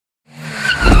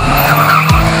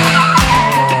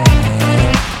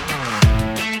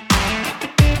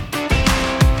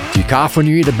cough when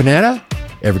you eat a banana?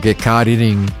 Ever get caught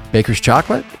eating Baker's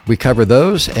chocolate? We cover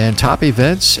those and top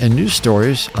events and news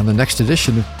stories on the next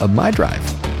edition of My Drive.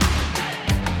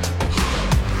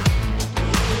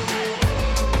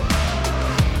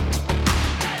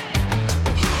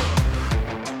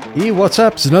 What's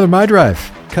up? It's another My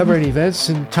Drive, covering events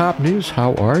and top news.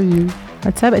 How are you?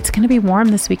 What's up? It's going to be warm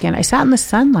this weekend. I sat in the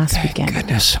sun last weekend.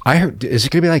 Goodness. I heard, is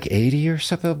it going to be like 80 or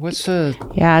something? What's the...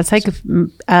 Yeah, it's like,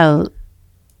 I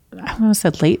almost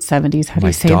said late 70s. How do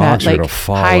you say that? Like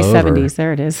high over. 70s.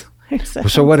 There it is.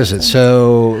 So what is it?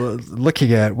 So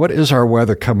looking at what is our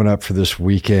weather coming up for this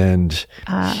weekend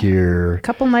here? A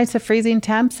couple nights of freezing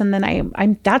temps, and then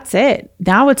I'm that's it.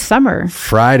 Now it's summer.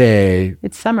 Friday,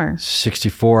 it's summer.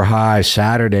 64 high.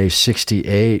 Saturday,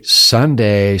 68.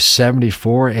 Sunday,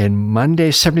 74, and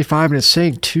Monday, 75. And it's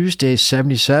saying Tuesday,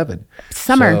 77.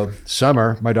 Summer. So,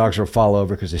 summer. My dogs will fall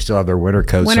over because they still have their winter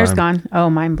coats on. Winter's gone. Oh,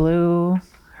 mine blew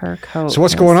her coat. So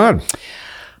what's going on?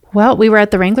 Well, we were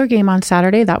at the Wrangler game on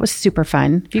Saturday. That was super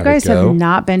fun. If you guys have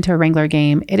not been to a Wrangler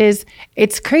game,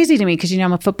 it's crazy to me because,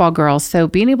 I'm a football girl. So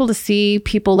being able to see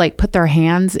people like put their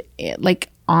hands like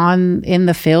in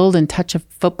the field and touch a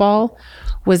football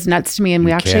was nuts to me. And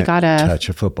we actually got a touch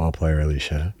a football player,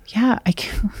 Alicia. Yeah, I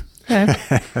can.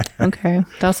 Okay.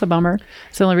 That's a bummer.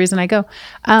 It's the only reason I go.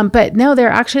 But no, they're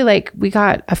actually like, we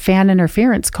got a fan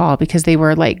interference call because they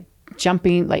were like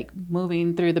jumping, like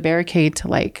moving through the barricade to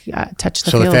like touch the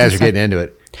field. So the fans are getting into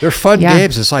it. They're fun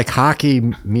games. It's like hockey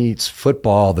meets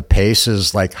football. The pace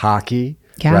is like hockey,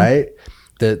 right?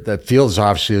 The field is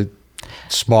obviously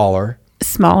smaller.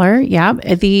 Yeah.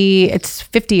 It's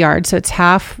 50 yards, so it's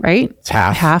half, right? It's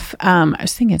half. I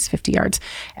was thinking it's 50 yards,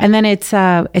 and then it's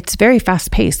very fast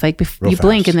paced. Like you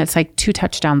blink, and it's like 2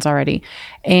 touchdowns already.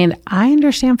 And I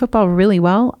understand football really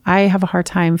well. I have a hard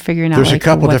time figuring out. There's a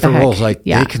couple different rules. Like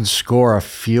they can score a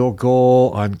field goal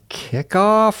on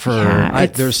kickoff, or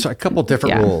there's a couple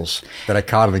different rules that I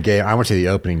caught in the game. I went to the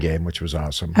opening game, which was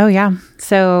awesome. Oh yeah.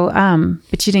 So,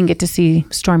 but you didn't get to see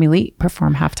Stormy Lee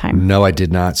perform halftime. No, I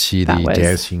did not see the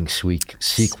dancing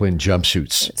sequin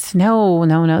jumpsuits. No.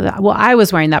 Well, I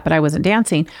was wearing that, but I wasn't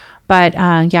dancing. But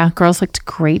girls looked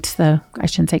great. I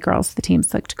shouldn't say girls. The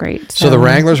teams looked great. So the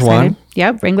Wranglers won.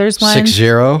 Yep, Wranglers won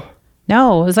 6-0.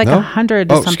 No, it was like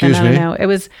 100 or something. Excuse I don't me. know.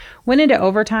 Went into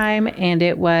overtime, and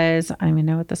it was. I don't even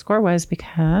know what the score was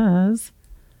because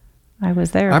I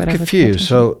was there. I'm confused.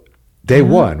 So they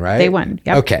won, right? They won.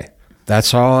 Yep. Okay,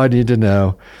 that's all I need to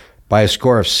know. By a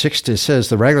score of 6, it says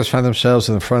the Wranglers found themselves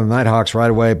in the front of the Nighthawks right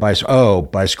away by a score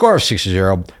of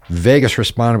 6-0. Vegas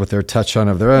responded with their touchdown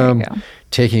of their own,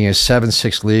 taking a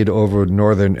 7-6 lead over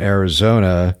Northern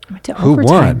Arizona. Who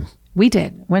won? We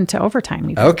did. Went to overtime.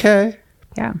 Even. Okay.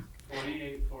 Yeah.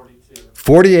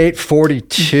 48-42.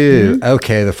 Mm-hmm.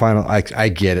 Okay, the final. I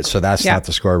get it. So that's not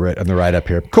the score on the right up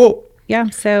here. Cool. Yeah.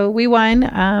 So we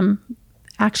won.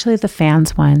 Actually, the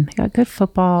fans won. They got good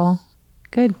football,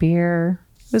 good beer.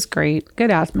 It was great.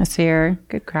 Good atmosphere.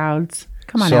 Good crowds.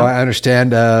 Come on So out. I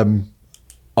understand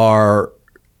our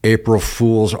April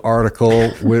Fool's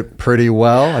article went pretty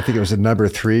well. I think it was a number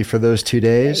 3 for those 2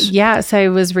 days. Yeah. So I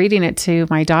was reading it to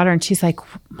my daughter, and she's like,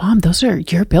 Mom, those are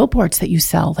your billboards that you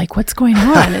sell. Like, what's going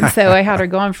on? And so I had her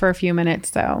going for a few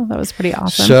minutes. So that was pretty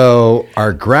awesome. So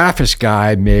our graphics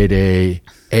guy made a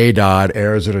ADOT,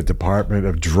 Arizona Department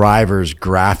of Drivers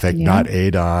graphic, not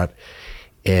ADOT.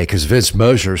 Because Vince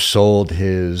Mosher sold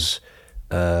his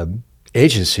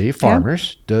agency,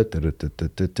 Farmers,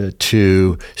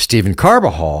 to Stephen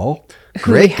Carbajal,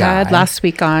 great guy. Had last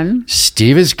week on.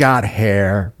 Steven's got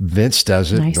hair. Vince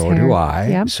doesn't, Nice nor hair. do I.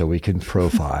 Yep. So we can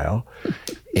profile.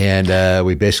 And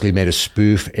we basically made a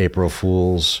spoof April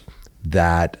Fool's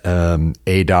that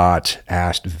ADOT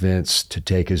asked Vince to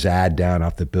take his ad down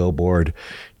off the billboard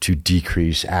to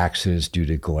decrease accidents due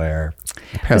to glare.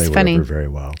 Apparently it went over very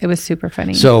well. It was super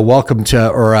funny. So welcome Stephen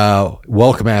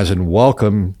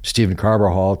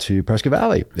Carbajal to Prescott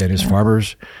Valley and his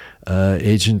Farmers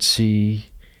Agency.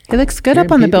 It looks good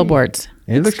up on the billboards.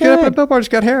 It looks good up on the billboards.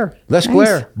 Got hair. Less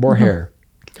glare. More hair.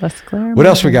 Less glare. What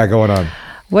else we got going on?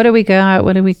 What do we got?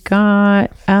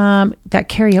 That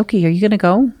karaoke. Are you going to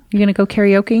go? You going to go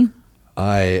karaoke?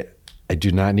 I do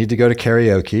not need to go to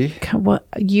karaoke. Well,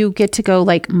 you get to go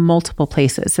like multiple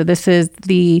places. So this is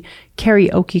the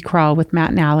karaoke crawl with Matt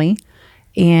and Allie,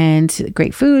 and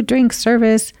great food, drinks,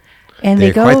 service. And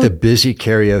They're quite the busy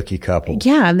karaoke couple.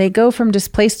 Yeah, and they go from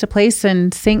just place to place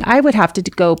and sing. I would have to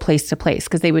go place to place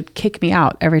because they would kick me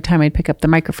out every time I'd pick up the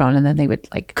microphone, and then they would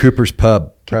like Cooper's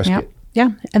Pub, Prescott.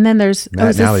 Yeah, and then there's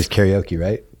Matt and Allie's karaoke,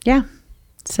 right? Yeah,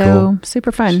 So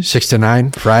super fun. 6 to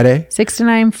 9 Friday. 6 to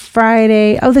 9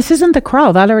 Friday. Oh, this isn't the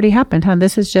crawl. That already happened, huh?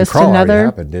 This is just the crawl another. Already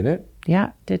happened, didn't it?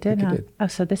 Yeah, it did. Huh? It did. Oh,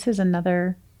 so this is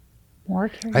another more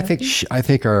karaoke? I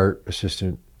think our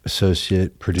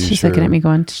associate producer, she's looking at me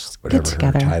going, whatever get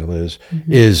together. her title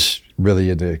is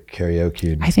really into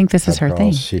karaoke. And I think this is her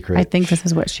thing. Secret. I think this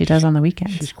is what she does on the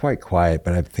weekends. She's quite quiet,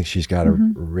 but I think she's got a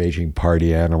raging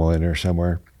party animal in her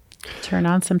somewhere. Turn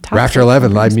on some top. Rafter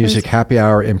 11 live music happy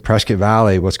hour in Prescott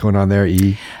Valley. What's going on there,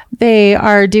 E? They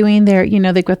are doing their,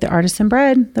 they've got the artisan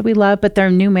bread that we love, but their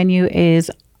new menu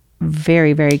is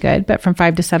very, very good. But from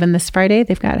 5 to 7 this Friday,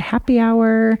 they've got a happy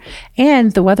hour,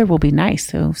 and the weather will be nice.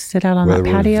 So sit out on that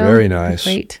patio. Very nice.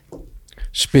 Great.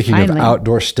 Speaking of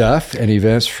outdoor stuff and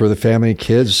events for the family and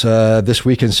kids, this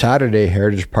weekend Saturday,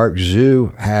 Heritage Park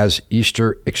Zoo has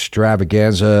Easter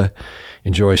extravaganza.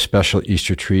 Enjoy special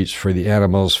Easter treats for the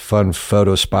animals, fun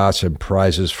photo spots, and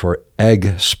prizes for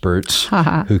egg spurts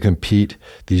who compete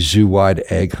the zoo-wide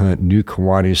egg hunt, New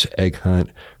Kiwanis egg hunt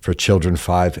for children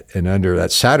 5 and under.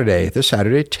 That's this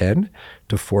Saturday, 10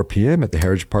 to 4 p.m. at the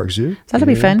Heritage Park Zoo. That'll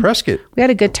be fun. Prescott. We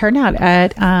had a good turnout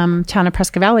at Town of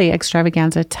Prescott Valley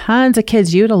extravaganza. Tons of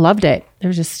kids. You'd have loved it.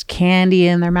 There's just candy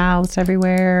in their mouths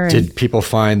everywhere. Did people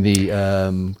find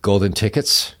the golden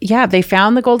tickets? Yeah, they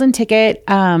found the golden ticket.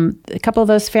 A couple of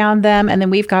those found them. And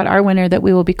then we've got our winner that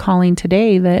we will be calling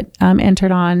today that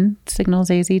entered on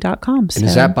signalsaz.com. And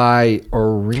is that by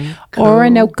Orinoco?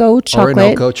 Orinoco chocolate.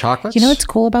 Orinoco chocolates? You know what's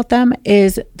cool about them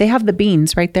is they have the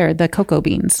beans right there, the cocoa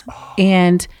beans.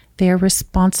 And they are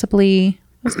responsibly,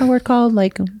 what's the word called?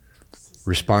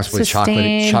 Responsibly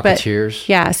chocolatiers.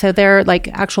 Yeah, so they're like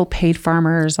actual paid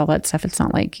farmers, all that stuff. It's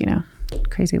not like,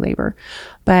 crazy labor.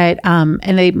 But,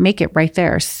 and they make it right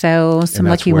there. So some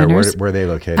lucky winners. Where are they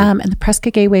located? In the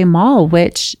Prescott Gateway Mall,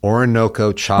 which...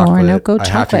 Orinoco chocolate. I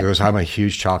have to go because I'm a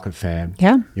huge chocolate fan.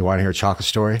 Yeah. You want to hear a chocolate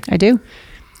story? I do.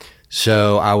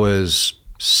 So I was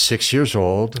 6 years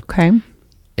old. Okay.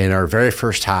 In our very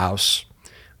first house.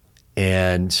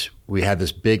 And we had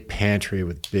this big pantry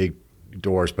with big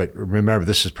doors, but remember,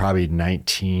 this is probably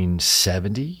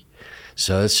 1970.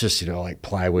 So it's just, like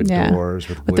plywood doors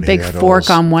with the big handles. Fork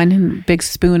on one and big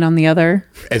spoon on the other.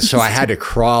 And so I had to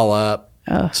crawl up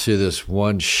to this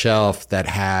one shelf that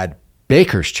had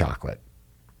Baker's chocolate.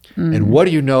 And what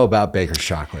do you know about Baker's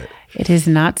chocolate? It is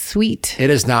not sweet. It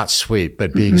is not sweet,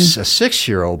 but being a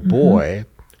 6-year-old boy,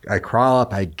 I crawl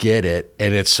up, I get it,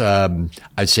 and it's, I'd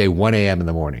say 1 a.m. in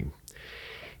the morning.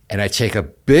 And I take a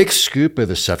big scoop of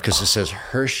the stuff because it says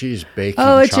Hershey's baking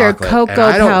chocolate. Oh, it's your cocoa and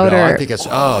I don't powder. know. I think it's,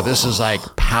 this is like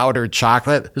powdered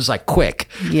chocolate. This is like Quick.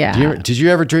 Yeah. Did you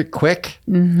ever drink Quick?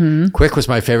 Mm-hmm. Quick was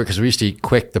my favorite because we used to eat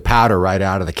Quick, the powder, right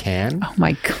out of the can. Oh,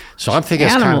 my God. So I'm thinking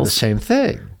it's kind of the same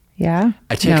thing. Yeah.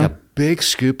 I take a big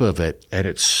scoop of it, and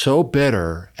it's so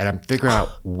bitter, and I'm figuring out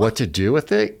what to do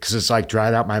with it because it's like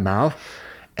dried out my mouth.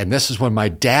 And this is when my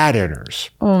dad enters.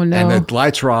 Oh, no. And the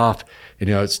lights are off. And,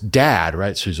 it's Dad,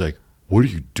 right? So he's like, what are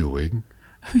you doing?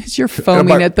 You're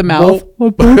foaming at the mouth.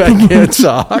 I can't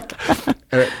talk.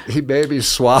 And he made me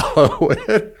swallow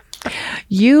it.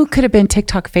 You could have been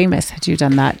TikTok famous had you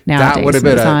done that nowadays. That would have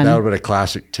been a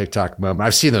classic TikTok moment.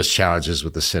 I've seen those challenges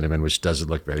with the cinnamon, which doesn't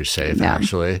look very safe,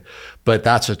 actually. But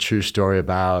that's a true story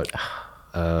about...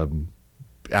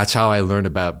 that's how I learned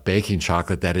about baking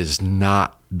chocolate. That is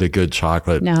not the good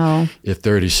chocolate. No. If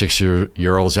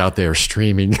 36-year-olds out there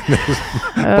streaming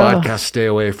podcast, stay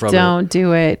away from it. Don't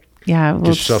do it. Yeah. Get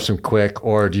yourself some Quick.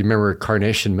 Or do you remember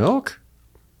Carnation Milk?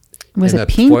 Was it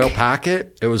pink? In the foil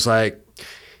packet? It was like,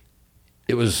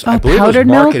 I believe it was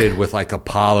marketed with like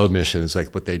Apollo missions,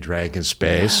 like what they drank in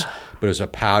space. But it was a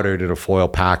powdered in a foil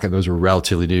packet. Those were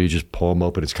relatively new. You just pull them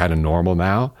open. It's kind of normal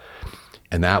now.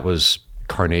 And that was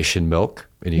Carnation Milk.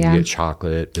 And you can get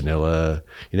chocolate, vanilla.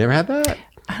 You never had that?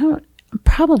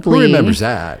 Probably. Who remembers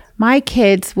that? My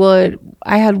kids would.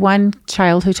 I had one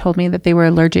child who told me that they were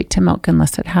allergic to milk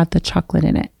unless it had the chocolate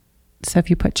in it. So if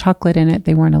you put chocolate in it,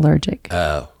 they weren't allergic.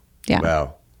 Oh. Yeah.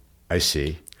 Well, I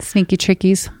see. Sneaky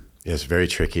trickies. It's very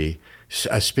tricky.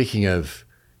 Speaking of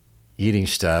eating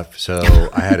stuff, so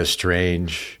I had a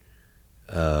strange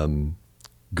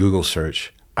Google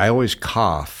search. I always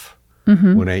cough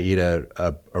when I eat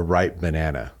a ripe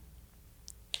banana.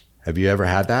 Have you ever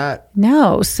had that?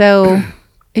 No. So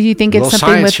you think it's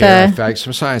something with the...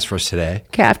 some science for us today.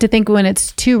 Okay, I have to think when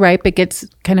it's too ripe, it gets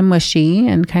kind of mushy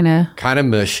and kind of... Kind of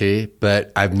mushy,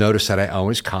 but I've noticed that I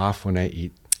always cough when I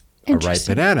eat a ripe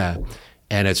banana.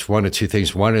 And it's one of two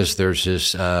things. One is there's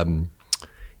this...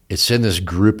 it's in this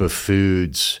group of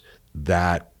foods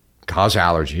that cause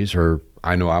allergies, or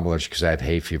I know I'm allergic because I have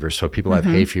hay fever. So people who have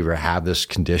hay fever have this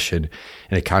condition,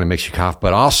 and it kind of makes you cough.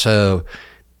 But also...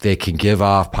 they can give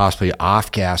off possibly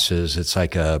off gases. It's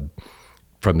like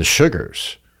from the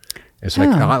sugars. It's like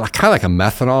kind of like a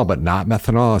methanol, but not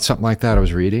methanol. It's something like that I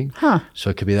was reading. So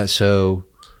it could be that. So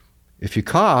if you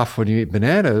cough when you eat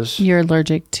bananas, you're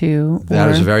allergic to. That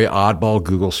is a very oddball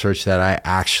Google search that I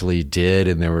actually did,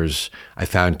 and I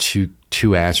found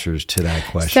two answers to that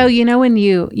question. So when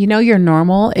you're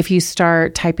normal if you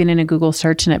start typing in a Google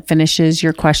search and it finishes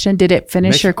your question. Did it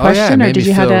finish your question, or did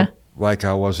you have to? Like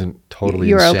I wasn't totally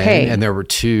you were insane. Okay. And there were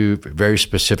two very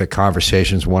specific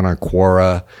conversations, one on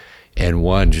Quora and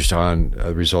one just on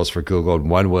results for Google. And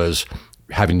one was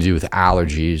having to do with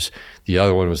allergies. The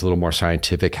other one was a little more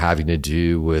scientific, having to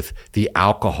do with the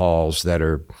alcohols that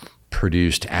are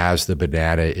produced as the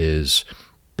banana is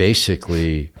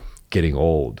basically getting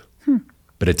old.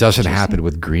 But it doesn't happen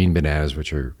with green bananas,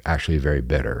 which are actually very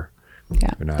bitter.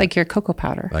 Yeah, like your cocoa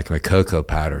powder. Like my cocoa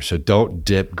powder. So don't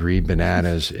dip green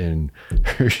bananas in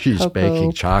Hershey's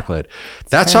baking chocolate.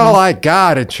 That's all I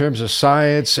got in terms of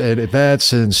science and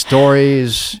events and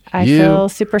stories. I feel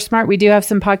super smart. We do have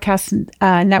some podcast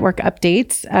network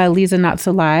updates. Lisa Not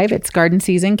So Live. It's garden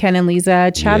season. Ken and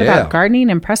Lisa chat about gardening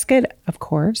and Prescott, of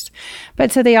course.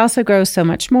 But so they also grow so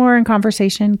much more in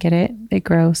conversation. Get it? They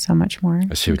grow so much more.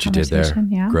 I see what you did there.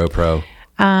 Yeah. Grow Pro.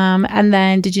 And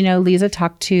then did you know Lisa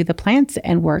talked to the plants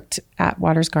and worked at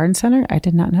Waters Garden Center? I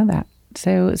did not know that.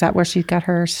 So is that where she got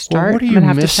her start? Well, what are you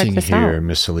missing here,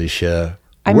 Miss Alicia?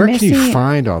 Where can you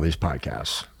find all these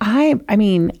podcasts? I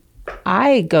mean,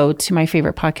 I go to my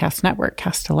favorite podcast network,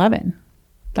 Cast 11.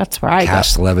 That's where I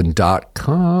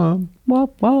Cast11.com.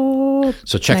 Whoa.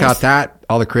 So check out that.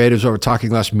 All the creatives over Talking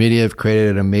Less Media have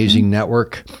created an amazing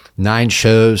network. 9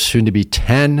 shows, soon to be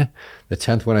 10. The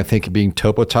 10th one, I think, being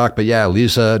Topo Talk. But yeah,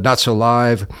 Lisa, Not So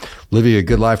Live, Living a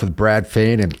Good Life with Brad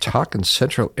Fain, and Talking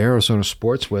Central Arizona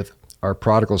Sports with our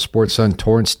prodigal sports son,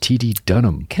 Torrance T.D.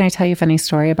 Dunham. Can I tell you a funny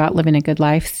story about living a good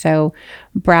life? So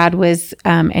Brad was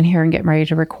in here and getting ready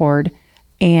to record,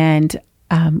 and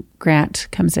Grant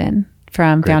comes in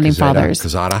from Founding Fathers.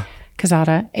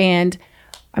 Cazada. And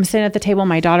I'm sitting at the table.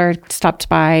 My daughter stopped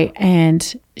by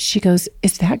and she goes,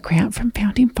 "Is that Grant from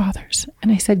Founding Fathers?"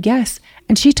 And I said, "Yes."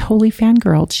 And she totally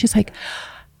fangirled. She's like,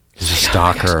 he's a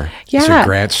stalker. Yeah. He's a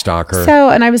Grant stalker. So,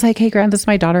 and I was like, "Hey, Grant, this is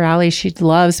my daughter, Allie. She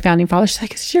loves Founding Fathers." She's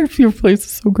like, "Your place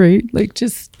is so great." Like,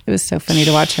 just, it was so funny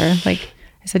to watch her. Like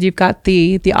I said, you've got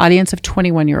the audience of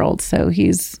 21-year-olds. So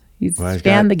he's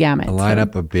spanned the gamut. A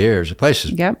lineup of beers. The place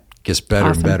gets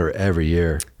better and better every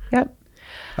year. Yep.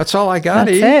 That's all I got.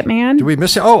 That's it, man. Did we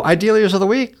miss it? Oh, Idealias of the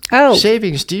Week. Oh.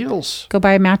 Savings deals. Go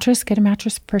buy a mattress, get a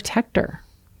mattress protector.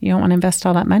 You don't want to invest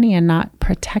all that money and not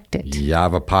protect it.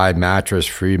 Yavapai mattress,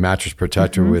 free mattress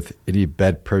protector with any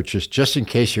bed purchase, just in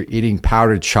case you're eating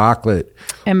powdered chocolate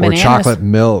or chocolate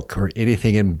milk or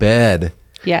anything in bed.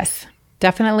 Yes,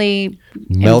 definitely.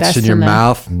 Melts in your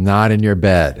mouth, not in your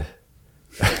bed.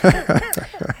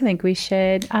 I think we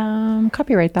should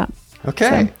copyright that.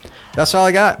 Okay. So. That's all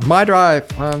I got. My Drive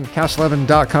on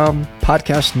Cast11.com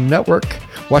podcast network.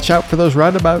 Watch out for those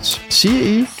roundabouts.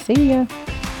 See ya. See ya.